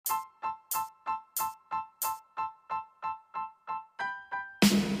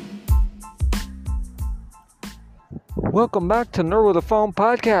Welcome back to Nerd with a Phone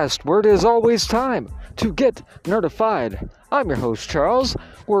podcast, where it is always time to get nerdified. I'm your host, Charles.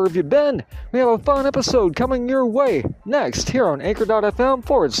 Where have you been? We have a fun episode coming your way next here on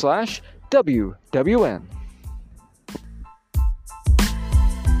anchor.fm/WWN.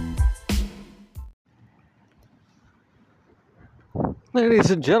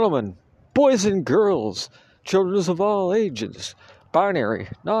 Ladies and gentlemen, boys and girls, children of all ages, binary,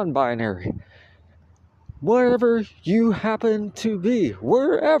 non-binary, wherever you happen to be,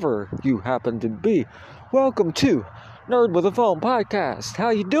 wherever you happen to be, welcome to Nerd with a Phone podcast. How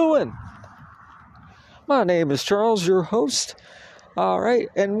you doing? My name is Charles, your host. All right,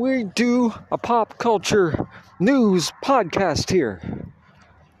 and we do a pop culture news podcast here.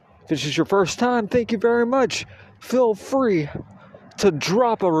 If this is your first time, thank you very much. Feel free to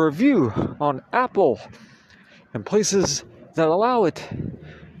drop a review on Apple and places that allow it.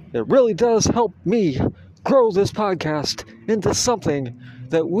 It really does help me grow this podcast into something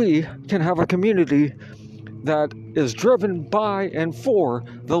that we can have a community that is driven by and for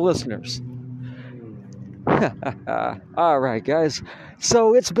the listeners. Alright guys,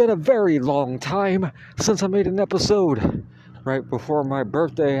 so it's been a very long time since I made an episode, right before my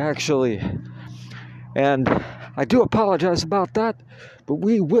birthday actually, and I do apologize about that, but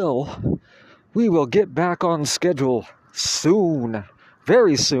we will get back on schedule soon,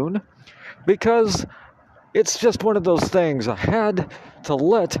 very soon, because it's just one of those things. I had to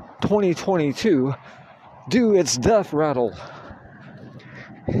let 2022 do its death rattle.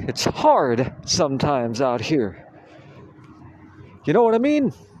 It's hard sometimes out here. You know what I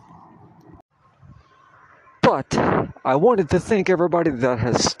mean? But I wanted to thank everybody that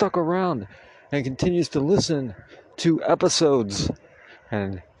has stuck around and continues to listen to episodes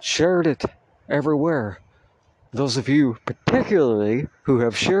and shared it everywhere. Those of you particularly who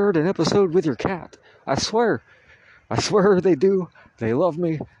have shared an episode with your cat. I swear they do. They love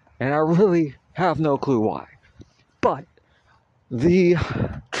me, and I really have no clue why. But the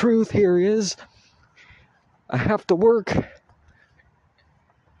truth here is, I have to work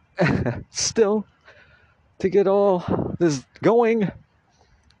still to get all this going.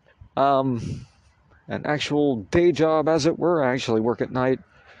 An actual day job, as it were. I actually work at night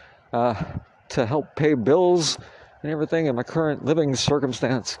to help pay bills and everything in my current living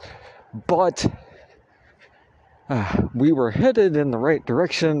circumstance. But we were headed in the right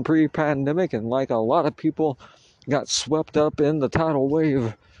direction pre-pandemic, and like a lot of people, got swept up in the tidal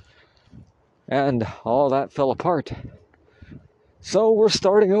wave, and all that fell apart. So we're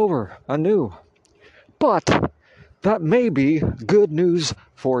starting over anew. But that may be good news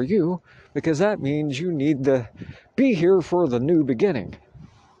for you, because that means you need to be here for the new beginning.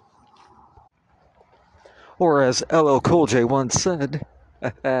 Or as LL Cool J once said,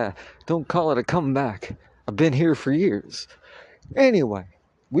 don't call it a comeback. I've been here for years. Anyway,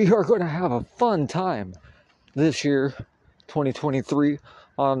 we are going to have a fun time this year, 2023,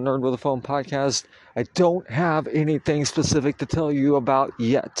 on Nerd with a Phone podcast. I don't have anything specific to tell you about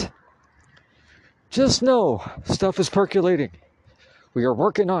yet. Just know, stuff is percolating. We are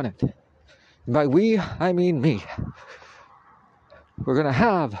working on it. By we, I mean me. We're going to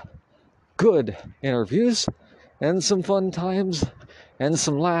have good interviews and some fun times and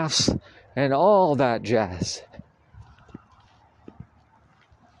some laughs and all that jazz.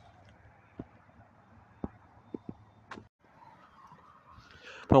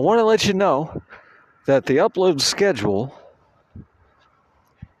 But I want to let you know that the upload schedule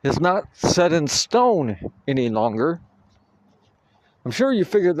is not set in stone any longer. I'm sure you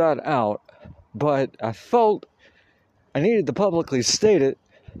figured that out, but I felt I needed to publicly state it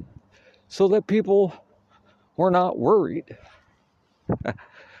so that people were not worried.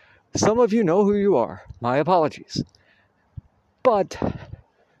 Some of you know who you are. My apologies. But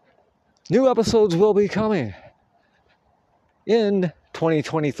new episodes will be coming in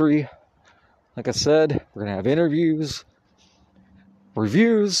 2023. Like I said, we're going to have interviews,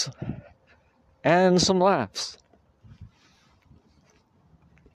 reviews, and some laughs.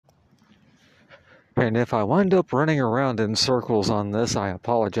 And if I wind up running around in circles on this, I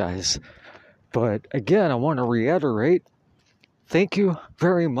apologize. But again, I want to reiterate, thank you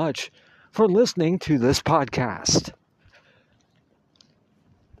very much for listening to this podcast.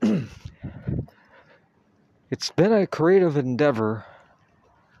 It's been a creative endeavor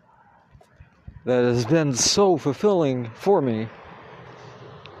that has been so fulfilling for me.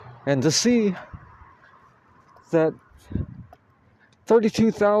 And to see that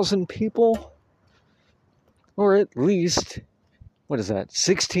 32,000 people, or at least,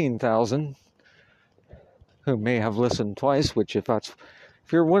 16,000, who may have listened twice, which if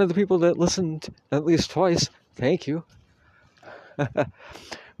you're one of the people that listened at least twice, thank you.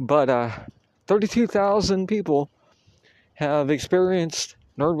 But 32,000 people have experienced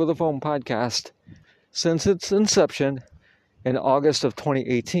Nerd with a Phone podcast since its inception in August of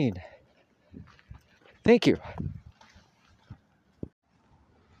 2018. Thank you.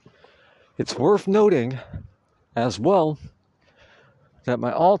 It's worth noting as well that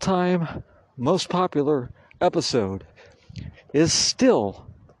my all-time most popular episode is still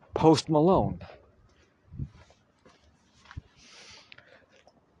Post Malone.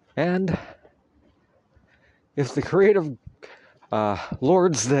 And if the creative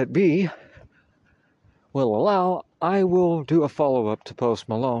lords that be will allow, I will do a follow-up to Post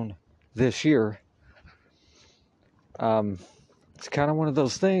Malone this year. It's kind of one of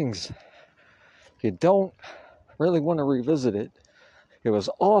those things. You don't really want to revisit it. It was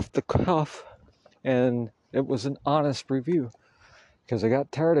off the cuff, and it was an honest review. Because I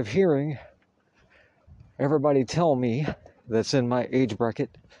got tired of hearing everybody tell me that's in my age bracket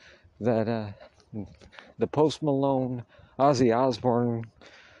that the Post Malone, Ozzy Osbourne,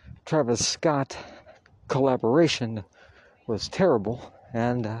 Travis Scott collaboration was terrible,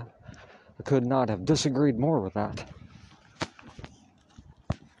 and I could not have disagreed more with that.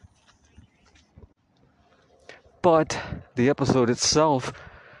 But the episode itself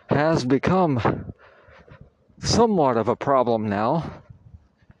has become somewhat of a problem now,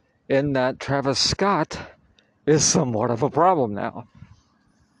 in that Travis Scott is somewhat of a problem now.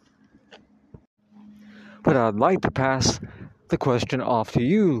 But I'd like to pass the question off to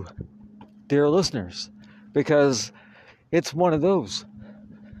you, dear listeners, because it's one of those.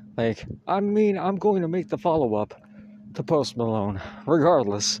 I'm going to make the follow-up to Post Malone,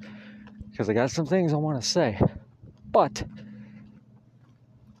 regardless, because I got some things I want to say. But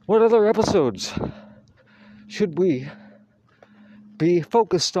what other episodes should we be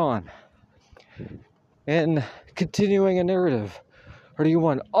focused on in continuing a narrative? Or do you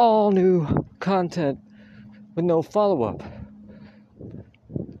want all new content with no follow-up?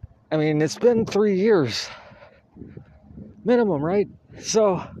 I mean, it's been 3 years minimum, right?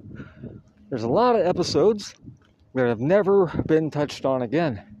 So there's a lot of episodes that have never been touched on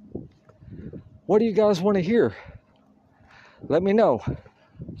again. What do you guys want to hear? Let me know.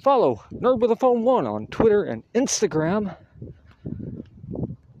 Follow Nerd with a Phone 1 on Twitter and Instagram.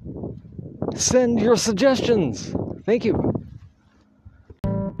 Send your suggestions. Thank you.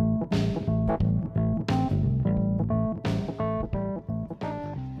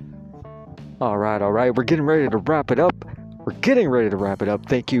 All right. We're getting ready to wrap it up.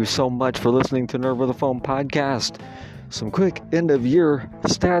 Thank you so much for listening to Nerd with a Phone podcast. Some quick end of year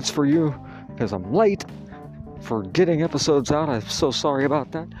stats for you, because I'm late for getting episodes out. I'm so sorry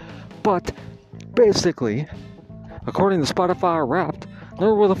about that. But basically, according to Spotify Wrapped,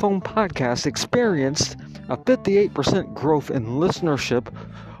 Nerd with a Phone podcast experienced a 58% growth in listenership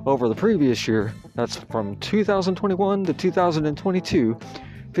over the previous year. That's from 2021 to 2022.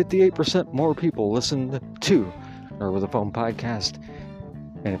 58% more people listened to Nerd with a Phone podcast.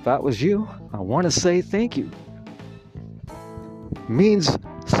 And if that was you, I want to say thank you. It means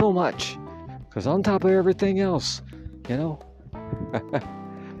so much. Because on top of everything else,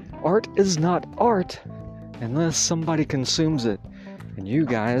 art is not art unless somebody consumes it. And you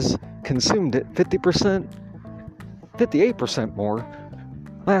guys consumed it 58% more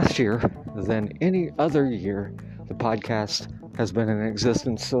last year than any other year the podcast has been in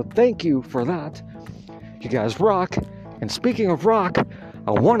existence. So thank you for that. You guys rock. And speaking of rock,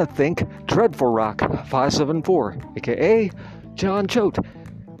 I want to thank Dreadful Rock 574, aka John Choate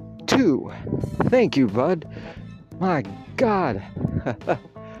 2. Thank you, bud. My God.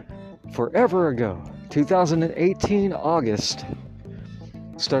 Forever ago, 2018 August,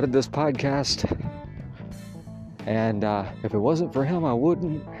 started this podcast. And if it wasn't for him, I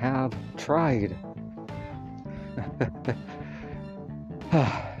wouldn't have tried.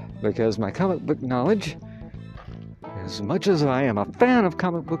 Because my comic book knowledge, as much as I am a fan of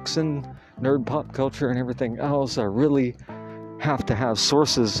comic books and nerd pop culture and everything else, I really have to have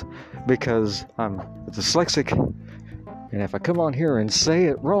sources, because I'm dyslexic, and if I come on here and say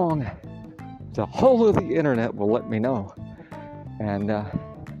it wrong, the whole of the internet will let me know. And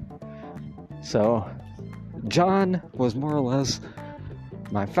so John was more or less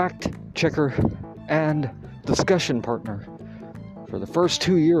my fact checker and discussion partner for the first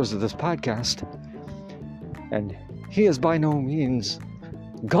 2 years of this podcast, and he is by no means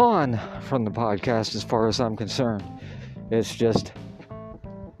gone from the podcast as far as I'm concerned. It's just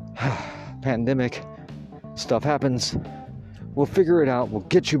pandemic stuff happens. We'll figure it out. We'll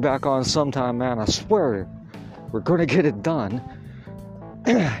get you back on sometime, man. I swear we're going to get it done.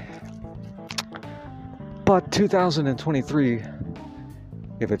 But 2023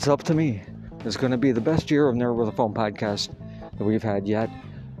 if it's up to me, it's going to be the best year of Nerd with a Phone podcast that we've had yet.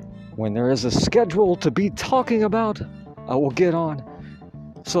 When there is a schedule to be talking about, I will get on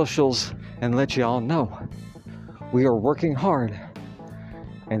socials and let you all know. We are working hard,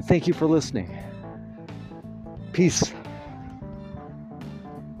 and thank you for listening. Peace.